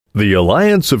The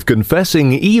Alliance of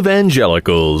Confessing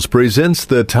Evangelicals presents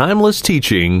the timeless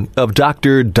teaching of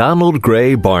Dr. Donald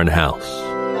Grey Barnhouse.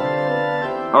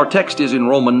 Our text is in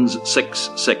Romans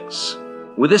 6:6.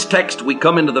 With this text, we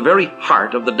come into the very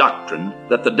heart of the doctrine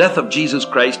that the death of Jesus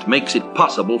Christ makes it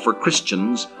possible for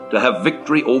Christians to have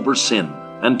victory over sin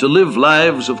and to live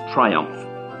lives of triumph.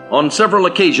 On several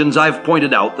occasions, I've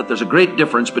pointed out that there's a great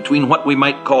difference between what we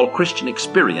might call Christian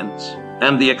experience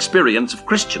and the experience of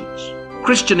Christians.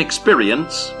 Christian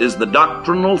experience is the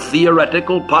doctrinal,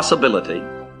 theoretical possibility,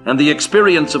 and the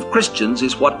experience of Christians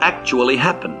is what actually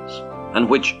happens, and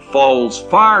which falls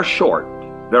far short,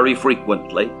 very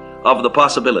frequently, of the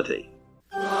possibility.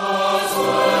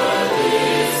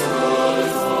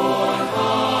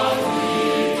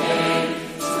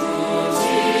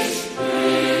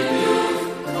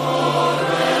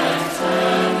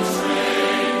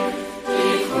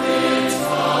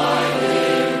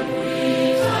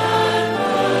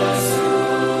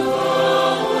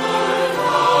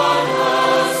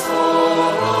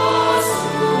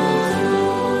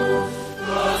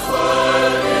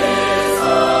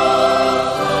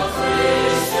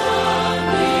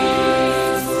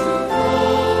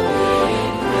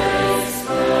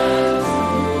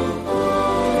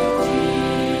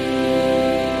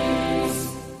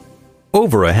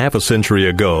 Over a half a century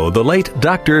ago, the late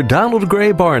Dr. Donald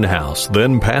Grey Barnhouse,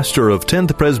 then pastor of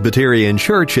 10th Presbyterian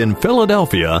Church in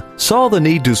Philadelphia, saw the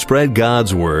need to spread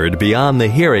God's Word beyond the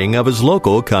hearing of his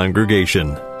local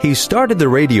congregation. He started the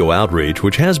radio outreach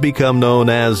which has become known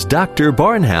as Dr.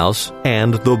 Barnhouse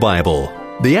and the Bible.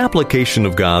 The application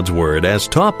of God's Word as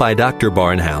taught by Dr.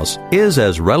 Barnhouse is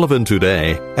as relevant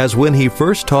today as when he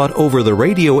first taught over the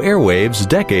radio airwaves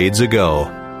decades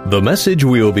ago. The message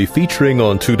we will be featuring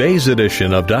on today's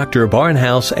edition of Dr.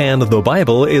 Barnhouse and the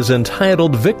Bible is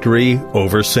entitled Victory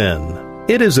Over Sin.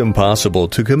 It is impossible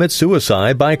to commit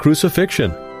suicide by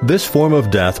crucifixion. This form of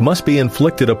death must be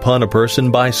inflicted upon a person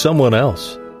by someone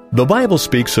else. The Bible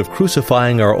speaks of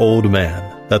crucifying our old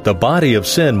man, that the body of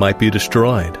sin might be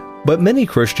destroyed. But many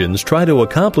Christians try to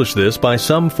accomplish this by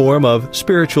some form of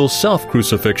spiritual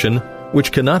self-crucifixion,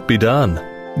 which cannot be done.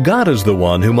 God is the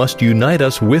one who must unite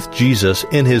us with Jesus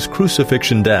in his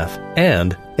crucifixion death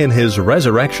and in his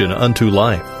resurrection unto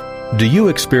life. Do you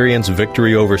experience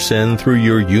victory over sin through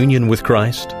your union with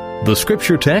Christ? The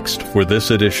scripture text for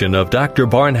this edition of Dr.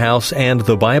 Barnhouse and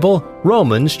the Bible,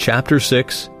 Romans chapter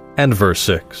 6 and verse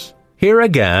 6. Here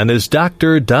again is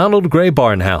Dr. Donald Grey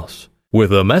Barnhouse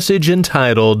with a message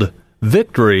entitled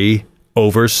Victory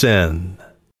Over Sin.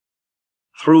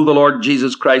 Through the Lord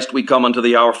Jesus Christ we come unto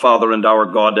thee, our Father and our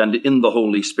God, and in the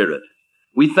Holy Spirit.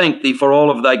 We thank thee for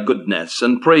all of thy goodness,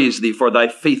 and praise thee for thy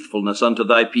faithfulness unto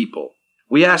thy people.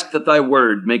 We ask that thy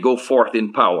word may go forth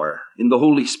in power, in the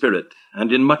Holy Spirit,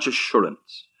 and in much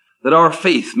assurance, that our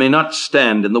faith may not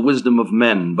stand in the wisdom of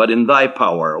men, but in thy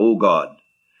power, O God.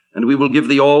 And we will give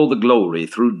thee all the glory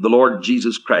through the Lord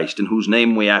Jesus Christ, in whose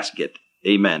name we ask it.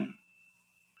 Amen.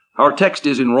 Our text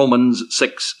is in Romans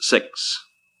 6:6.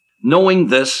 Knowing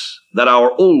this, that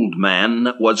our old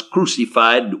man was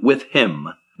crucified with him,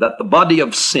 that the body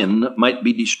of sin might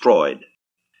be destroyed.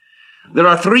 There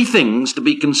are three things to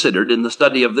be considered in the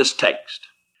study of this text.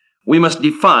 We must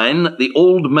define the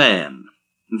old man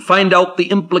and find out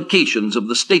the implications of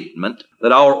the statement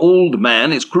that our old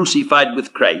man is crucified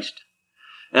with Christ.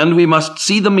 And we must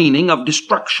see the meaning of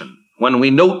destruction when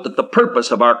we note that the purpose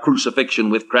of our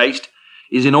crucifixion with Christ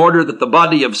is in order that the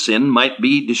body of sin might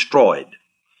be destroyed.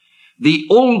 The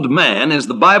old man is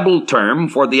the Bible term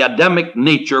for the Adamic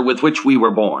nature with which we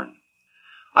were born.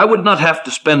 I would not have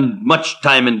to spend much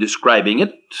time in describing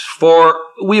it, for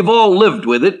we've all lived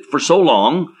with it for so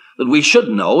long that we should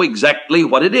know exactly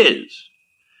what it is.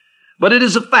 But it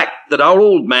is a fact that our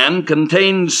old man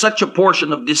contains such a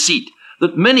portion of deceit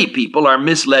that many people are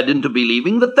misled into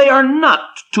believing that they are not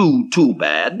too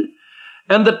bad,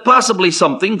 and that possibly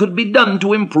something could be done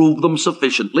to improve them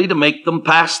sufficiently to make them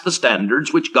pass the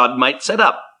standards which God might set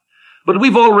up. But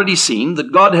we've already seen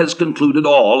that God has concluded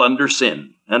all under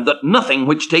sin, and that nothing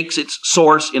which takes its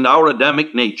source in our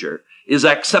Adamic nature is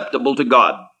acceptable to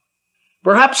God.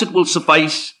 Perhaps it will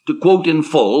suffice to quote in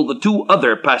full the two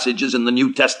other passages in the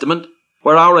New Testament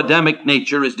where our Adamic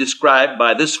nature is described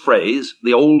by this phrase,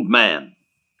 the old man.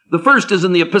 The first is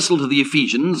in the Epistle to the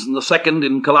Ephesians, and the second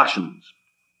in Colossians.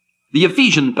 The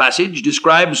Ephesian passage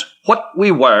describes what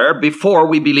we were before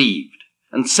we believed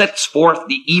and sets forth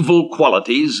the evil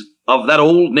qualities of that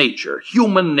old nature,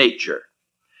 human nature.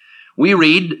 We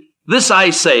read, "This I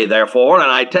say, therefore,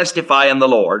 and I testify in the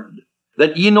Lord,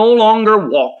 that ye no longer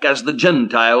walk as the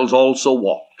Gentiles also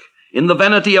walk, in the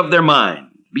vanity of their mind,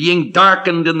 being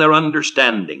darkened in their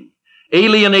understanding,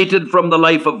 alienated from the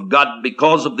life of God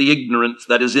because of the ignorance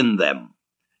that is in them,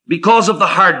 because of the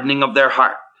hardening of their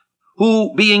heart,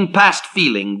 who, being past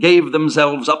feeling, gave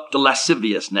themselves up to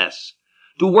lasciviousness,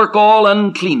 to work all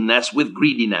uncleanness with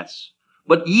greediness.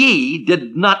 But ye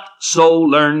did not so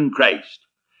learn Christ,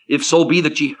 if so be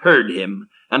that ye heard him,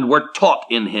 and were taught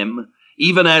in him,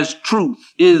 even as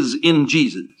truth is in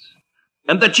Jesus.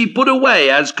 And that ye put away,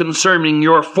 as concerning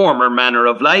your former manner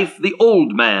of life, the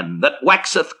old man that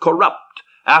waxeth corrupt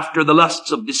after the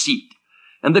lusts of deceit,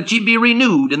 and that ye be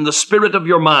renewed in the spirit of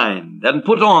your mind, and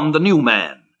put on the new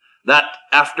man, that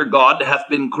after God hath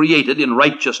been created in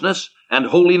righteousness and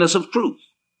holiness of truth.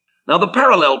 Now the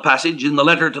parallel passage in the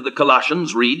letter to the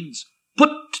Colossians reads,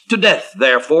 Put to death,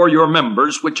 therefore, your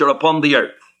members which are upon the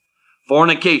earth,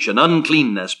 fornication,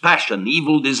 uncleanness, passion,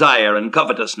 evil desire, and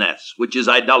covetousness, which is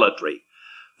idolatry,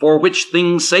 for which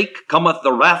things' sake cometh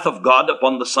the wrath of God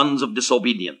upon the sons of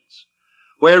disobedience,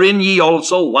 wherein ye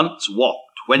also once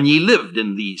walked, when ye lived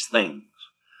in these things.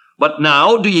 But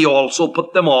now do ye also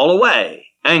put them all away,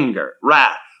 anger,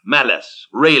 wrath, malice,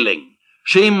 railing,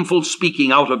 shameful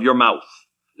speaking out of your mouth.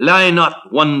 Lie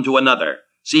not one to another,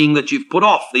 seeing that you've put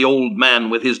off the old man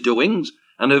with his doings,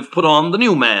 and have put on the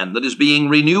new man that is being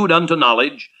renewed unto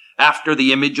knowledge, after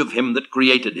the image of him that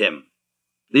created him.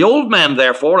 The old man,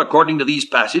 therefore, according to these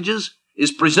passages,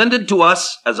 is presented to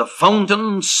us as a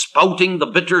fountain spouting the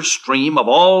bitter stream of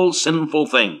all sinful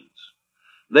things.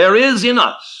 There is in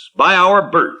us, by our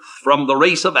birth from the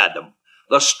race of Adam,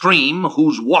 the stream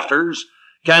whose waters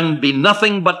can be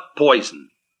nothing but poison.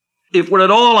 If we're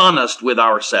at all honest with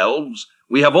ourselves,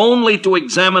 we have only to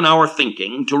examine our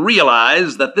thinking to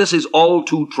realize that this is all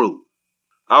too true.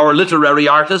 Our literary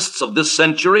artists of this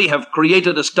century have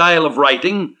created a style of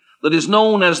writing that is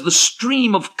known as the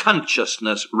stream of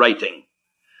consciousness writing.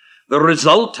 The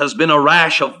result has been a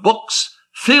rash of books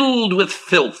filled with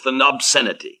filth and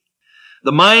obscenity.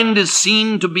 The mind is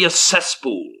seen to be a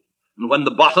cesspool, and when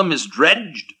the bottom is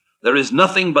dredged, there is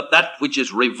nothing but that which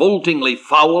is revoltingly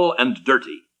foul and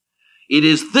dirty. It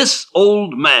is this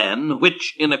old man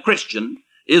which, in a Christian,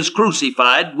 is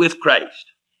crucified with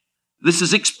Christ. This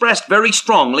is expressed very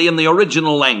strongly in the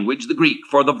original language, the Greek,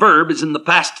 for the verb is in the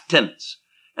past tense,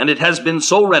 and it has been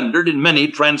so rendered in many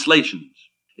translations.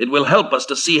 It will help us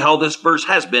to see how this verse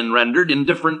has been rendered in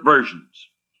different versions.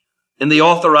 In the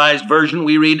Authorized Version,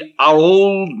 we read, Our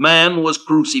old man was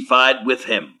crucified with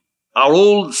him. Our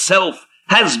old self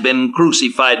has been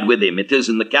crucified with him. It is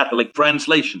in the Catholic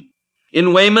translation.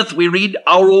 In Weymouth, we read,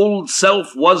 Our old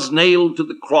self was nailed to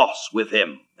the cross with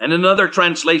him. And in another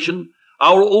translation,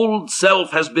 Our old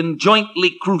self has been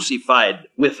jointly crucified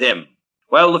with him.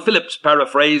 While the Phillips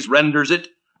paraphrase renders it,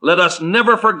 Let us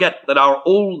never forget that our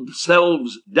old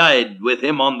selves died with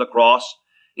him on the cross,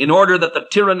 in order that the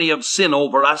tyranny of sin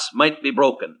over us might be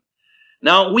broken.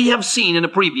 Now, we have seen in a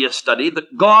previous study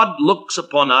that God looks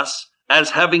upon us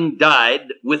as having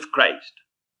died with Christ.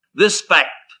 This fact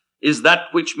is that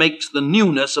which makes the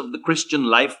newness of the Christian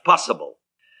life possible.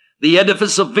 The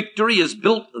edifice of victory is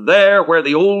built there where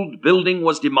the old building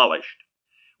was demolished.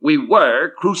 We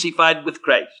were crucified with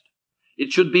Christ.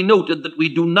 It should be noted that we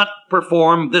do not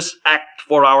perform this act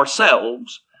for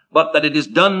ourselves, but that it is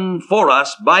done for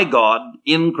us by God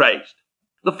in Christ.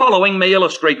 The following may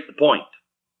illustrate the point.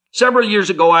 Several years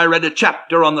ago, I read a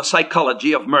chapter on the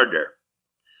psychology of murder.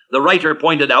 The writer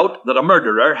pointed out that a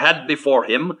murderer had before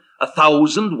him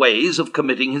 1,000 ways of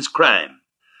committing his crime,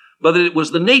 but that it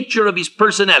was the nature of his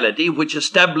personality which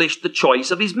established the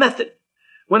choice of his method.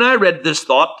 When I read this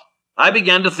thought, I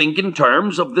began to think in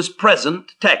terms of this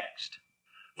present text.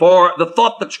 For the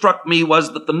thought that struck me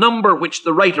was that the number which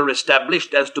the writer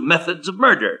established as to methods of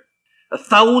murder,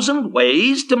 1,000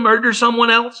 ways to murder someone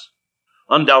else?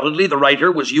 Undoubtedly, the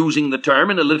writer was using the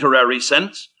term in a literary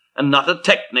sense, and not a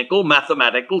technical,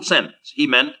 mathematical sense. He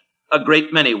meant a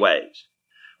great many ways.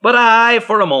 But I,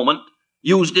 for a moment,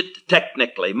 used it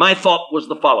technically. My thought was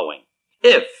the following.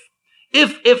 If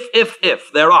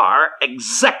there are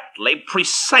exactly,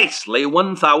 precisely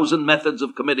 1,000 methods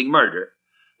of committing murder,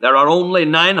 there are only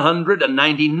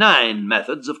 999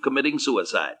 methods of committing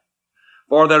suicide.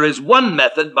 For there is one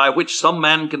method by which some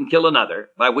man can kill another,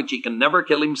 by which he can never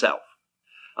kill himself.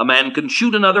 A man can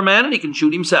shoot another man and he can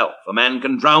shoot himself. A man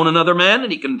can drown another man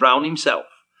and he can drown himself.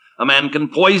 A man can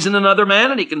poison another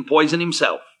man and he can poison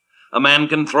himself. A man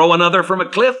can throw another from a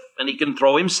cliff and he can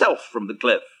throw himself from the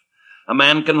cliff. A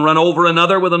man can run over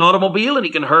another with an automobile and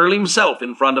he can hurl himself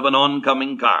in front of an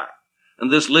oncoming car. And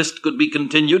this list could be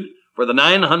continued for the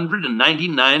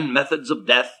 999 methods of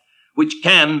death which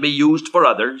can be used for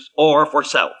others or for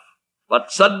self.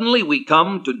 But suddenly we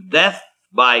come to death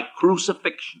by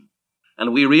crucifixion,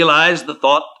 and we realize the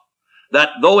thought that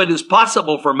though it is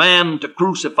possible for man to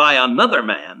crucify another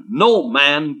man, no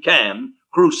man can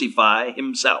crucify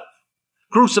himself.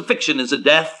 Crucifixion is a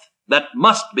death that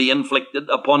must be inflicted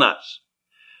upon us.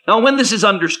 Now, when this is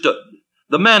understood,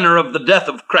 the manner of the death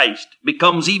of Christ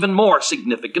becomes even more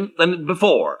significant than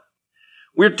before.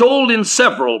 We're told in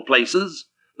several places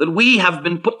that we have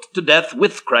been put to death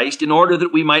with Christ in order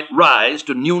that we might rise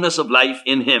to newness of life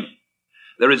in him.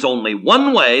 There is only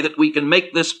one way that we can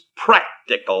make this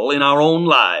practical in our own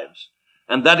lives,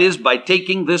 and that is by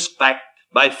taking this fact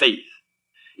by faith.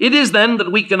 It is then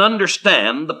that we can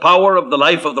understand the power of the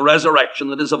life of the resurrection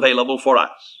that is available for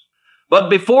us. But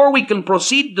before we can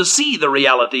proceed to see the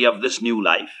reality of this new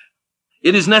life,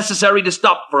 it is necessary to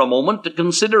stop for a moment to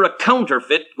consider a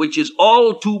counterfeit which is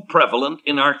all too prevalent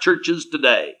in our churches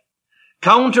today.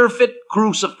 Counterfeit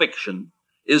crucifixion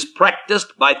is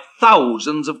practiced by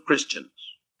thousands of Christians.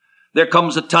 There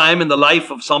comes a time in the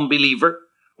life of some believer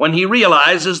when he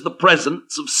realizes the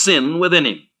presence of sin within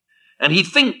him, and he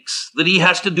thinks that he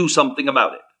has to do something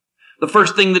about it. The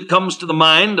first thing that comes to the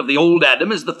mind of the old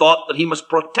Adam is the thought that he must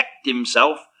protect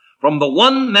himself from the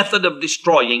one method of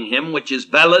destroying him which is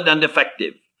valid and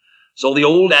effective. So the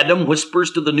old Adam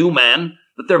whispers to the new man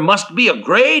that there must be a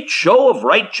great show of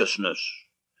righteousness.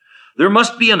 There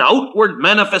must be an outward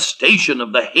manifestation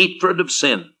of the hatred of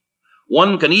sin.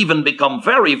 One can even become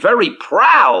very, very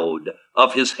proud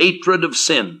of his hatred of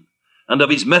sin and of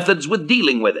his methods with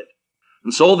dealing with it.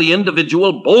 And so the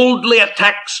individual boldly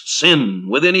attacks sin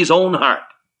within his own heart.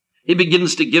 He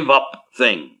begins to give up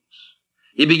things.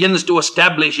 He begins to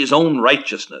establish his own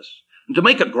righteousness and to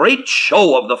make a great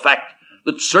show of the fact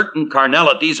that certain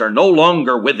carnalities are no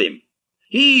longer with him.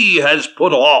 He has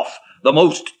put off the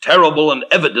most terrible and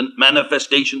evident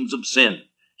manifestations of sin.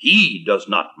 He does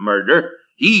not murder.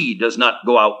 He does not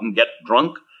go out and get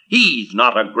drunk. He's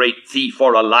not a great thief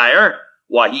or a liar.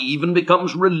 Why, he even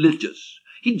becomes religious.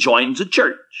 He joins a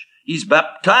church. He's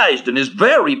baptized and is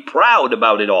very proud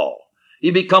about it all.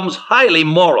 He becomes highly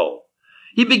moral.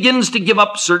 He begins to give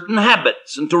up certain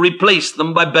habits and to replace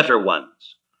them by better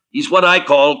ones. He's what I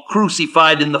call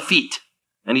crucified in the feet,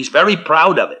 and he's very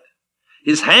proud of it.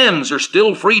 His hands are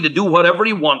still free to do whatever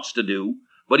he wants to do,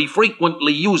 but he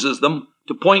frequently uses them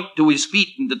to point to his feet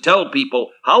and to tell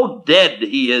people how dead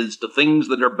he is to things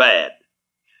that are bad.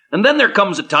 And then there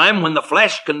comes a time when the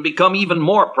flesh can become even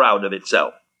more proud of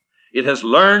itself. It has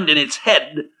learned in its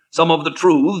head some of the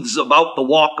truths about the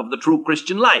walk of the true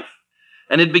Christian life,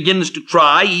 and it begins to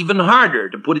try even harder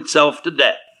to put itself to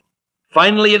death.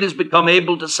 Finally, it has become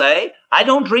able to say, I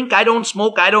don't drink, I don't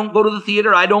smoke, I don't go to the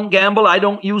theater, I don't gamble, I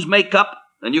don't use makeup,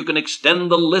 and you can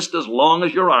extend the list as long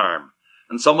as your arm.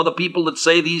 And some of the people that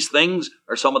say these things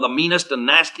are some of the meanest and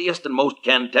nastiest and most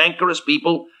cantankerous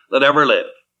people that ever lived.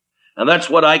 And that's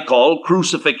what I call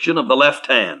crucifixion of the left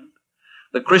hand.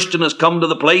 The Christian has come to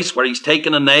the place where he's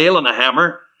taken a nail and a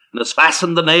hammer and has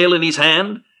fastened the nail in his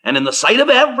hand, and in the sight of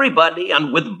everybody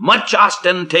and with much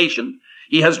ostentation,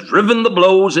 he has driven the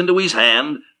blows into his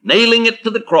hand, nailing it to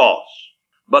the cross.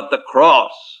 But the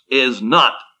cross is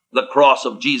not the cross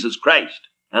of Jesus Christ,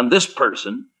 and this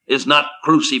person is not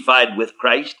crucified with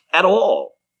Christ at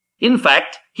all. In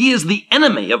fact, he is the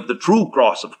enemy of the true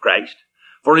cross of Christ.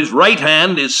 For his right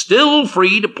hand is still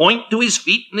free to point to his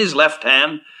feet and his left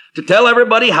hand to tell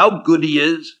everybody how good he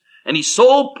is, and he's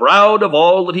so proud of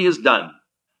all that he has done.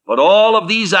 But all of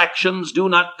these actions do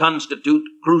not constitute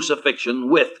crucifixion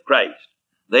with Christ.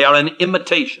 They are an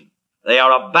imitation. They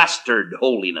are a bastard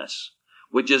holiness,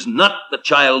 which is not the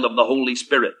child of the Holy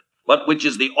Spirit, but which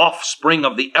is the offspring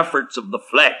of the efforts of the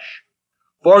flesh.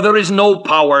 For there is no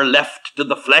power left to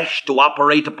the flesh to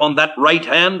operate upon that right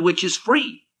hand which is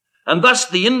free. And thus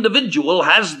the individual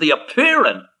has the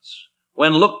appearance,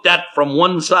 when looked at from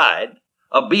one side,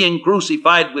 of being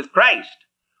crucified with Christ,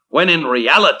 when in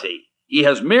reality he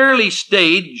has merely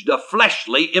staged a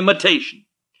fleshly imitation.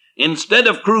 Instead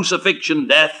of crucifixion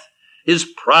death, his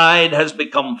pride has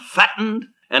become fattened,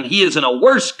 and he is in a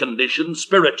worse condition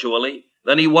spiritually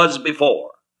than he was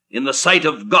before. In the sight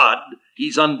of God,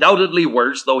 he's undoubtedly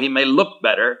worse, though he may look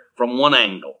better from one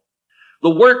angle. The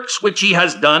works which he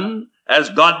has done, as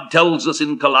God tells us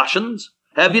in Colossians,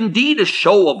 have indeed a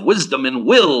show of wisdom in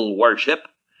will worship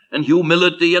and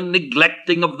humility and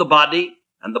neglecting of the body.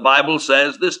 And the Bible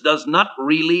says this does not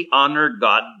really honor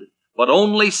God, but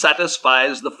only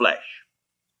satisfies the flesh.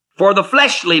 For the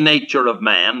fleshly nature of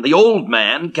man, the old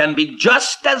man, can be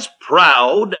just as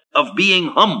proud of being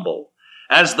humble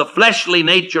as the fleshly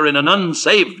nature in an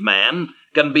unsaved man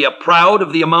can be proud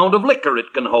of the amount of liquor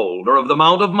it can hold or of the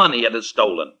amount of money it has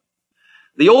stolen.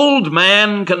 The old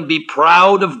man can be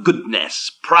proud of goodness,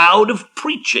 proud of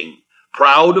preaching,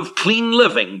 proud of clean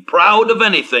living, proud of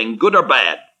anything, good or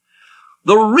bad.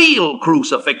 The real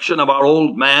crucifixion of our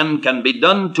old man can be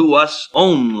done to us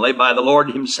only by the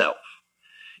Lord himself.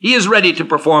 He is ready to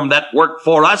perform that work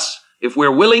for us if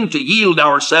we're willing to yield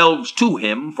ourselves to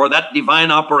him for that divine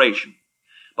operation.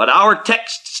 But our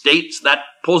text states that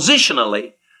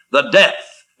positionally, the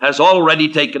death has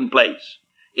already taken place.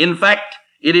 In fact,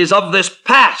 it is of this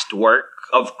past work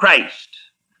of Christ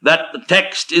that the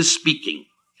text is speaking.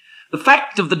 The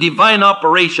fact of the divine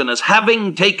operation as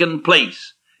having taken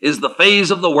place is the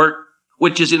phase of the work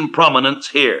which is in prominence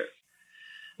here.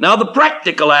 Now, the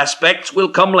practical aspects will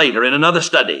come later in another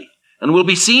study, and will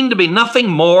be seen to be nothing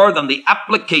more than the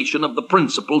application of the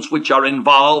principles which are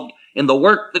involved in the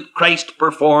work that Christ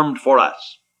performed for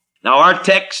us. Now, our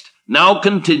text now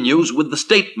continues with the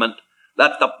statement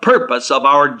that the purpose of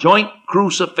our joint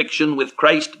crucifixion with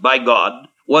Christ by God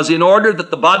was in order that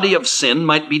the body of sin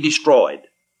might be destroyed.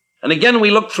 And again, we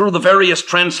look through the various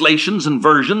translations and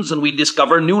versions, and we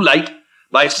discover new light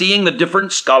by seeing the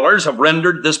different scholars have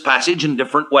rendered this passage in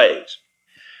different ways.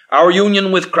 Our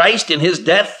union with Christ in his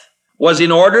death was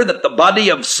in order that the body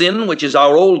of sin, which is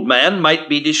our old man, might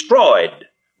be destroyed.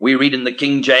 We read in the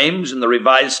King James, in the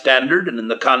Revised Standard, and in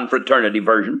the Confraternity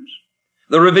versions.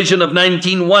 The revision of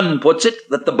 19:1 puts it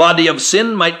that the body of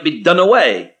sin might be done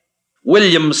away.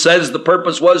 Williams says the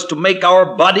purpose was to make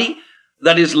our body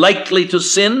that is likely to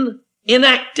sin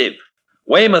inactive.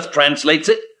 Weymouth translates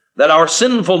it that our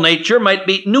sinful nature might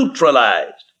be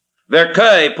neutralized.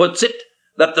 Vercueil puts it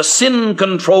that the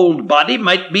sin-controlled body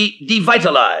might be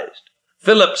devitalized.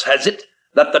 Phillips has it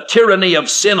that the tyranny of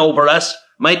sin over us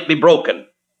might be broken.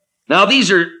 Now,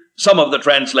 these are some of the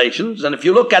translations, and if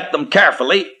you look at them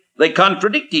carefully, they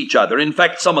contradict each other. In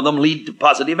fact, some of them lead to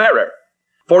positive error.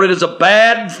 For it is a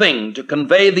bad thing to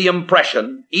convey the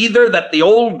impression either that the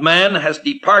old man has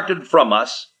departed from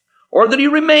us, or that he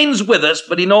remains with us,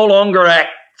 but he no longer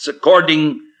acts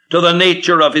according to the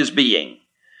nature of his being.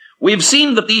 We've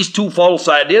seen that these two false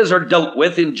ideas are dealt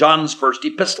with in John's first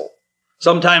epistle.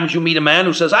 Sometimes you meet a man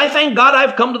who says, I thank God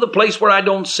I've come to the place where I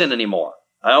don't sin anymore.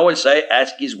 I always say,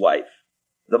 ask his wife.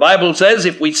 The Bible says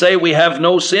if we say we have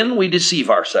no sin, we deceive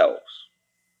ourselves.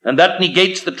 And that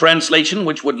negates the translation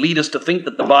which would lead us to think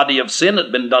that the body of sin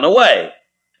had been done away.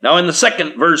 Now, in the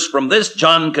second verse from this,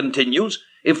 John continues,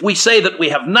 if we say that we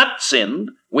have not sinned,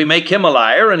 we make him a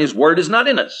liar, and his word is not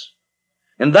in us.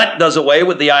 And that does away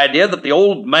with the idea that the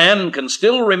old man can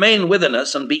still remain within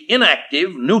us and be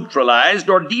inactive, neutralized,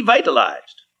 or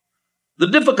devitalized. The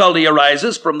difficulty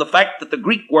arises from the fact that the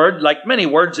Greek word, like many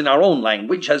words in our own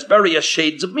language, has various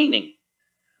shades of meaning.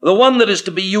 The one that is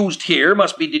to be used here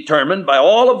must be determined by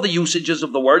all of the usages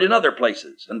of the word in other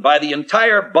places, and by the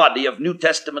entire body of New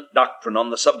Testament doctrine on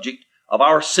the subject of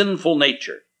our sinful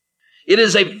nature. It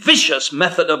is a vicious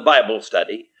method of Bible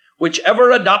study which ever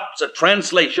adopts a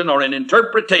translation or an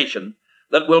interpretation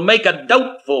that will make a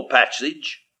doubtful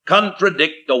passage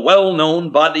contradict a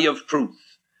well-known body of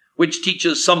truth, which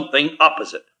teaches something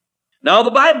opposite. Now,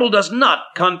 the Bible does not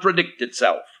contradict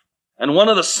itself, and one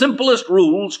of the simplest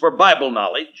rules for Bible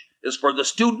knowledge is for the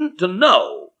student to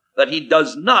know that he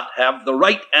does not have the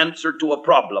right answer to a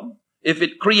problem if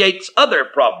it creates other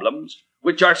problems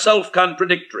which are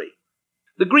self-contradictory.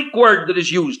 The Greek word that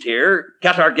is used here,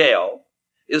 katargeo,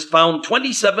 is found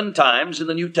 27 times in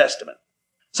the New Testament.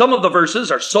 Some of the verses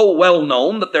are so well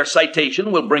known that their citation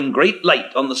will bring great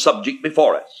light on the subject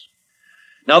before us.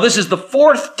 Now, this is the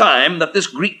fourth time that this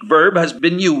Greek verb has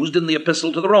been used in the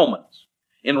Epistle to the Romans.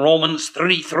 In Romans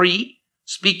 3:3,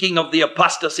 speaking of the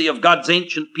apostasy of God's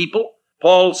ancient people,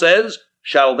 Paul says,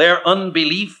 shall their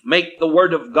unbelief make the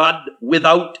word of God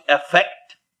without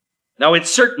effect? Now,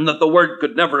 it's certain that the word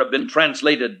could never have been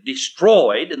translated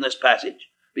destroyed in this passage,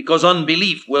 because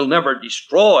unbelief will never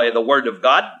destroy the word of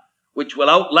God, which will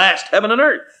outlast heaven and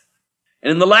earth.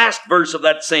 And in the last verse of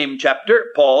that same chapter,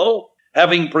 Paul,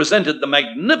 having presented the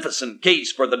magnificent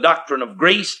case for the doctrine of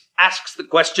grace, asks the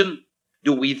question,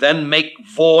 do we then make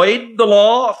void the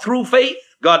law through faith?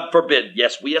 God forbid.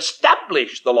 Yes, we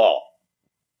establish the law.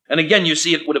 And again, you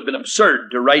see, it would have been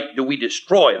absurd to write, do we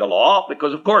destroy the law?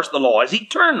 Because, of course, the law is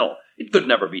eternal. It could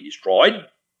never be destroyed.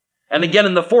 And again,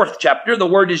 in the fourth chapter, the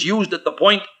word is used at the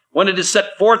point when it is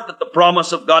set forth that the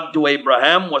promise of God to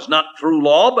Abraham was not through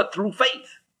law, but through faith.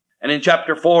 And in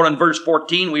chapter 4 and verse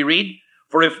 14, we read,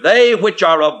 for if they which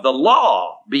are of the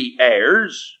law be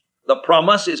heirs, the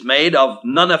promise is made of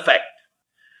none effect.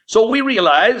 So we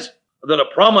realize that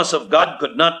a promise of God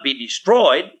could not be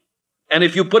destroyed. And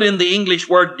if you put in the English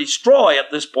word destroy at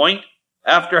this point,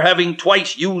 after having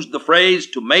twice used the phrase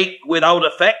to make without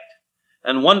effect,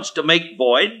 and once to make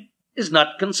void, is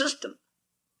not consistent.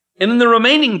 And in the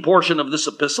remaining portion of this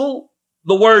epistle,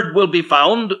 the word will be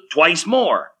found twice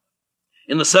more.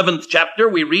 In the 7th chapter,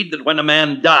 we read that when a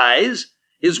man dies,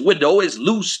 his widow is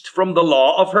loosed from the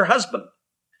law of her husband.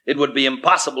 It would be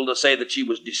impossible to say that she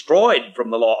was destroyed from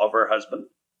the law of her husband.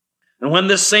 And when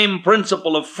this same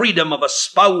principle of freedom of a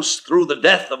spouse through the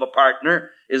death of a partner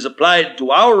is applied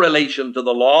to our relation to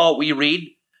the law, we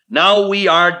read, now we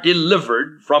are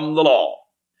delivered from the law.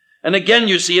 And again,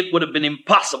 you see, it would have been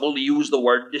impossible to use the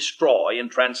word destroy in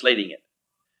translating it.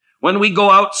 When we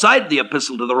go outside the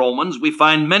epistle to the Romans, we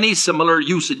find many similar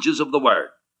usages of the word.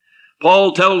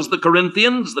 Paul tells the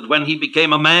Corinthians that when he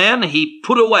became a man, he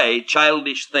put away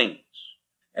childish things.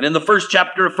 And in the 1st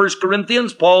chapter of 1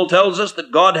 Corinthians, Paul tells us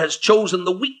that God has chosen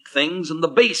the weak things and the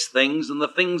base things and the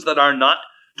things that are not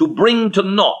to bring to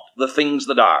naught the things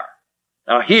that are.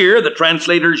 Now here, the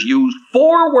translators used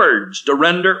 4 words to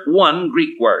render one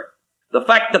Greek word. The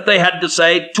fact that they had to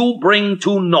say to bring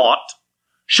to naught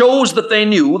shows that they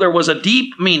knew there was a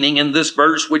deep meaning in this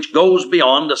verse which goes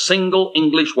beyond a single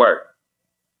English word.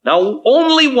 Now,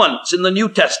 only once in the New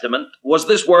Testament was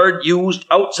this word used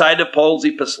outside of Paul's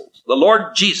epistles. The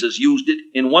Lord Jesus used it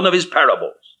in one of his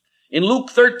parables. In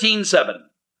Luke 13:7,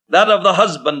 that of the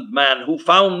husbandman who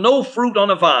found no fruit on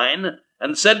a vine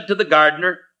and said to the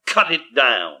gardener, cut it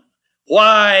down.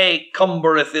 Why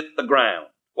cumbereth it the ground?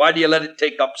 Why do you let it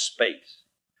take up space?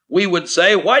 We would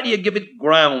say, why do you give it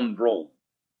ground room?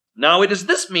 Now, it is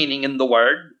this meaning in the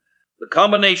word, the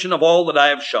combination of all that I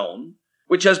have shown,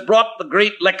 which has brought the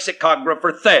great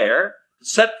lexicographer Thayer to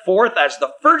set forth as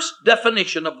the first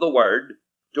definition of the word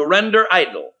to render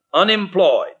idle,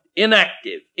 unemployed,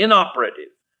 inactive, inoperative,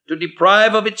 to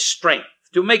deprive of its strength,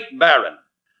 to make barren,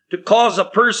 to cause a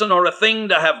person or a thing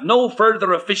to have no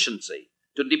further efficiency,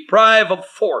 to deprive of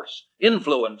force,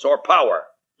 influence, or power,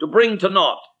 to bring to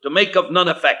naught, to make of none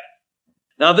effect.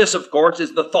 Now this, of course,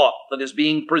 is the thought that is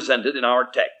being presented in our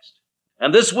text.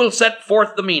 And this will set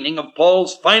forth the meaning of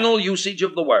Paul's final usage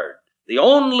of the word, the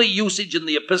only usage in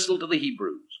the epistle to the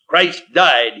Hebrews. Christ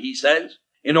died, he says,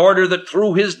 in order that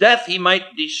through his death he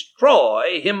might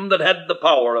destroy him that had the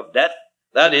power of death,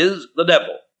 that is, the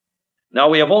devil. Now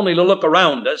we have only to look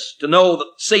around us to know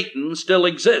that Satan still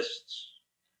exists.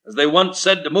 As they once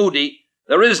said to Moody,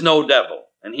 there is no devil.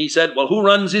 And he said, well, who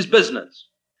runs his business?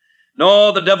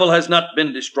 No, the devil has not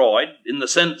been destroyed in the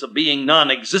sense of being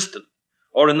non-existent,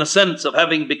 or in the sense of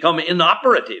having become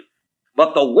inoperative.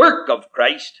 But the work of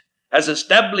Christ has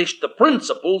established the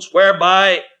principles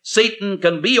whereby Satan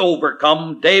can be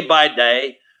overcome day by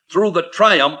day through the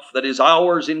triumph that is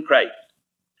ours in Christ.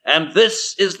 And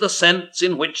this is the sense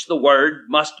in which the word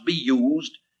must be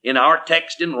used in our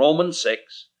text in Romans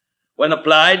 6 when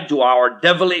applied to our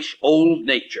devilish old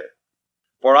nature.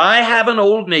 For I have an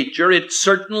old nature, it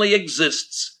certainly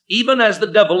exists, even as the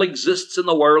devil exists in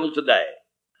the world today.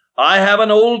 I have an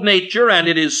old nature, and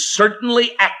it is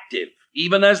certainly active,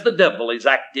 even as the devil is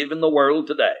active in the world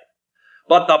today.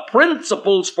 But the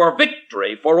principles for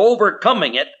victory, for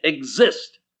overcoming it,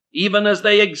 exist, even as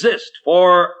they exist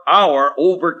for our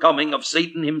overcoming of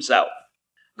Satan himself.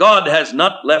 God has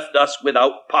not left us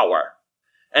without power.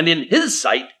 And in his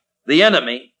sight, the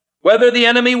enemy, whether the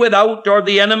enemy without or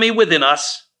the enemy within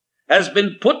us, has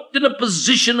been put in a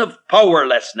position of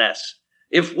powerlessness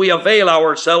if we avail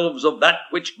ourselves of that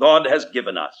which God has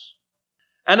given us.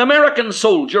 An American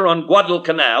soldier on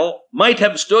Guadalcanal might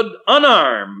have stood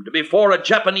unarmed before a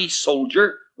Japanese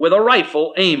soldier with a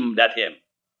rifle aimed at him.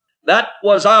 That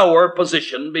was our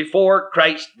position before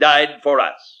Christ died for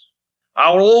us.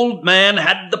 Our old man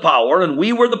had the power and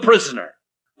we were the prisoner.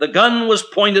 The gun was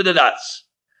pointed at us.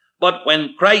 But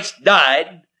when Christ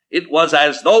died, it was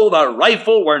as though the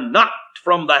rifle were knocked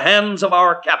from the hands of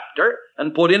our captor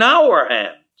and put in our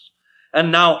hands.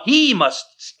 And now he must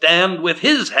stand with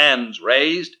his hands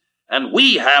raised, and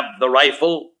we have the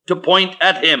rifle to point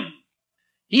at him.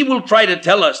 He will try to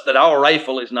tell us that our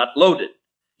rifle is not loaded.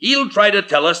 He'll try to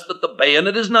tell us that the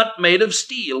bayonet is not made of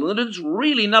steel, and that it's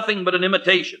really nothing but an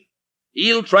imitation.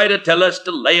 He'll try to tell us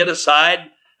to lay it aside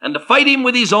and to fight him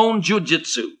with his own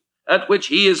jujitsu, at which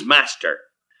he is master.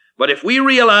 But if we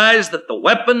realize that the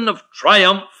weapon of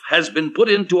triumph has been put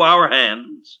into our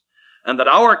hands, and that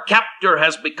our captor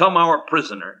has become our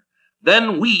prisoner,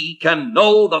 then we can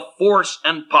know the force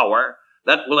and power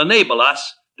that will enable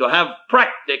us to have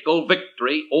practical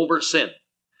victory over sin.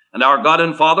 And our God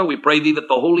and Father, we pray thee that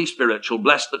the Holy Spirit shall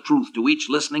bless the truth to each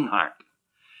listening heart.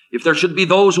 If there should be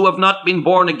those who have not been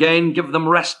born again, give them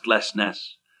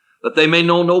restlessness, that they may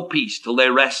know no peace till they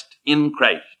rest in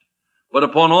Christ. But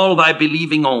upon all thy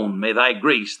believing own, may thy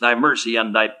grace, thy mercy,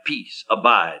 and thy peace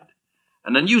abide,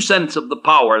 and a new sense of the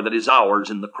power that is ours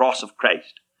in the cross of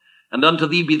Christ. And unto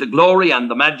thee be the glory and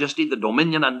the majesty, the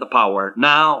dominion and the power,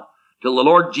 now, till the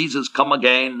Lord Jesus come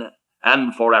again,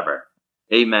 and forever.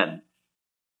 Amen.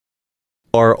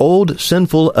 Our old,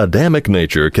 sinful, Adamic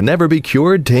nature can never be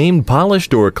cured, tamed,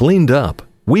 polished, or cleaned up.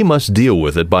 We must deal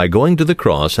with it by going to the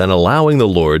cross and allowing the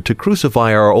Lord to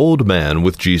crucify our old man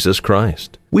with Jesus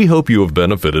Christ. We hope you have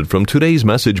benefited from today's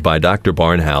message by Dr.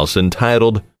 Barnhouse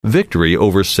entitled, Victory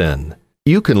Over Sin.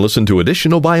 You can listen to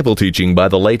additional Bible teaching by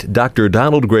the late Dr.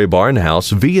 Donald Gray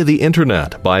Barnhouse via the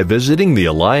Internet by visiting the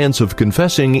Alliance of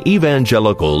Confessing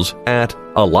Evangelicals at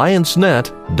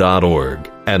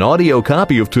alliancenet.org. An audio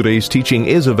copy of today's teaching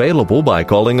is available by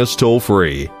calling us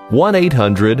toll-free,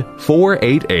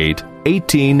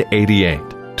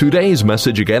 1-800-488-1888. Today's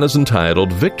message again is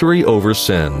entitled Victory Over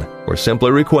Sin, or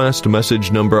simply request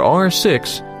message number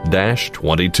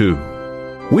R6-22.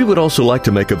 We would also like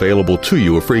to make available to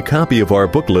you a free copy of our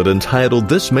booklet entitled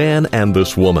This Man and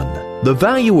This Woman. The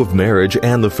value of marriage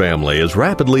and the family is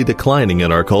rapidly declining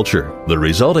in our culture. The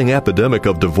resulting epidemic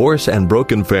of divorce and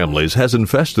broken families has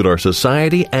infested our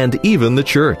society and even the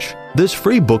church. This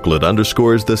free booklet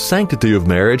underscores the sanctity of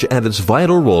marriage and its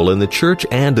vital role in the church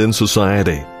and in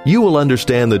society. You will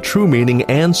understand the true meaning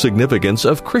and significance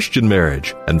of Christian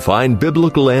marriage and find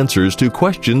biblical answers to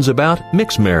questions about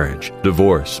mixed marriage,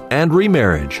 divorce, and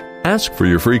remarriage. Ask for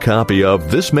your free copy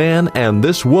of This Man and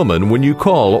This Woman when you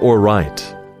call or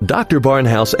write. Dr.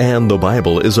 Barnhouse and the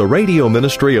Bible is a radio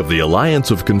ministry of the Alliance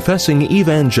of Confessing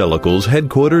Evangelicals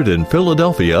headquartered in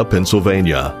Philadelphia,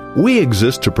 Pennsylvania. We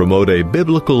exist to promote a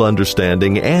biblical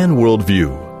understanding and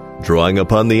worldview, drawing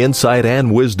upon the insight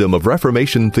and wisdom of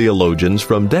Reformation theologians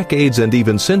from decades and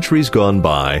even centuries gone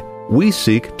by. We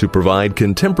seek to provide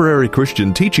contemporary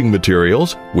Christian teaching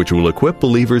materials which will equip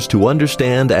believers to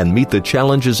understand and meet the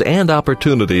challenges and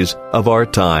opportunities of our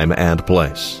time and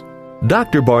place.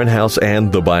 Dr. Barnhouse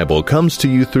and the Bible comes to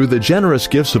you through the generous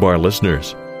gifts of our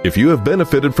listeners. If you have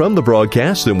benefited from the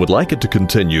broadcast and would like it to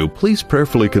continue, please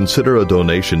prayerfully consider a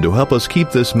donation to help us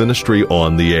keep this ministry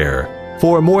on the air.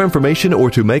 For more information or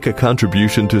to make a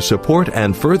contribution to support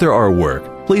and further our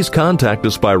work, please contact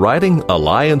us by writing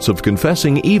Alliance of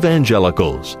Confessing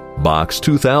Evangelicals, Box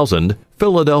 2000,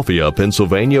 Philadelphia,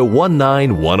 Pennsylvania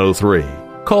 19103.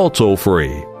 Call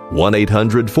toll-free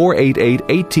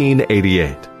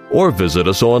 1-800-488-1888. or visit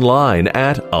us online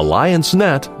at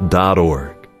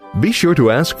alliancenet.org. Be sure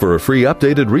to ask for a free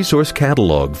updated resource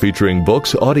catalog featuring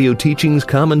books, audio teachings,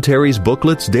 commentaries,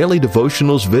 booklets, daily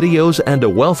devotionals, videos, and a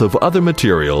wealth of other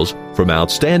materials from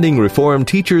outstanding Reformed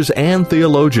teachers and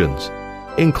theologians,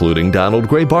 including Donald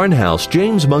Gray Barnhouse,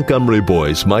 James Montgomery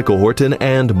Boyce, Michael Horton,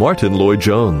 and Martin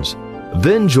Lloyd-Jones.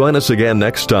 Then join us again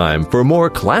next time for more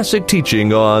classic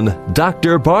teaching on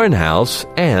Dr. Barnhouse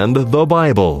and the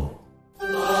Bible.